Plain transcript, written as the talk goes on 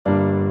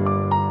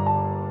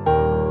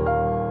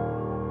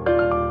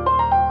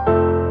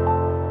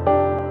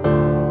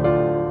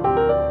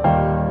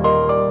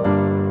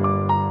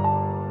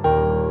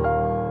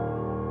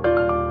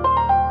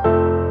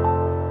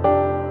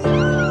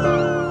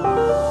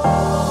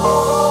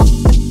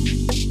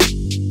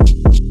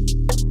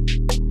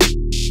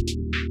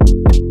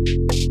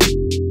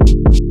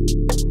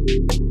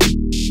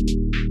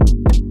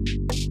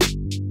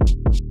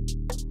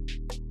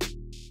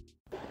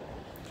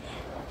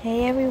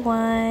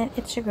everyone,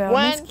 it's your girl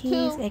Miss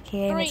Keys,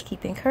 aka Miss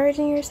Keep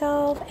Encouraging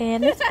Yourself,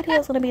 and this video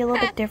is going to be a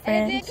little bit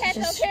different. It's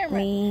just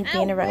me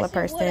being a regular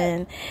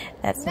person.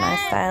 That's my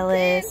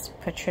stylist,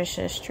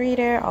 Patricia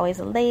Streeter, always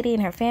a lady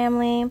and her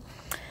family.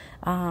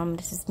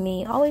 This is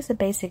me, always a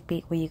basic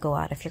beat where you go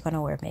out if you're going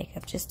to wear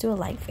makeup. Just do a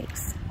light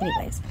face.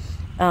 Anyways,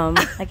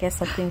 I guess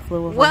something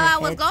flew over well, my I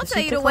was head, going to so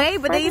tell you to took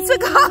wait, but then you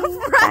took off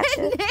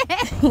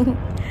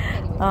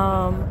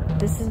running.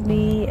 This is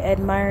me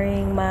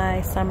admiring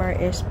my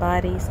summer-ish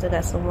body. Still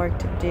got some work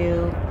to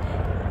do.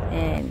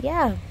 And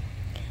yeah,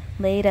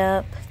 laid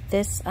up.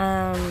 This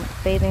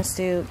bathing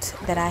suit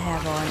that I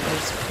have on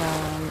is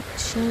from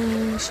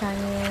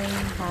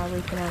Cheyenne, how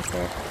we pronounce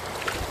it.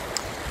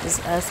 This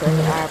is us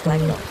living our Black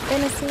Girl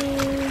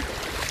Fantasy.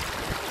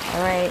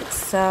 Alright,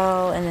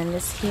 so, and then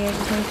this here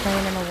is me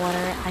playing in the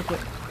water. I get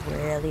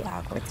really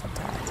awkward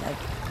sometimes. Like,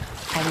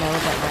 I know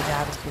that my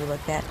job is to be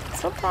looked at.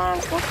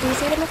 Sometimes, look, you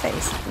see it in my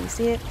face. You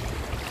see it?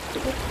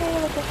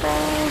 Okay, look at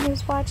that.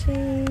 Who's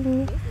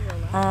watching?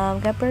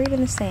 Got buried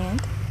in the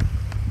sand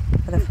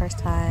for the first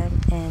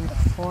time in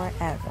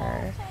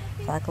forever.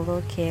 Felt like a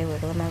little kid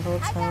wiggling my little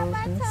toes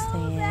in the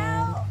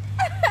sand.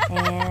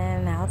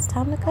 And now it's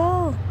time to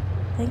go.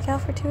 Thank y'all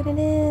for tuning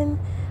in.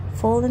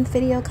 Full length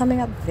video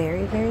coming up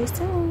very, very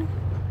soon.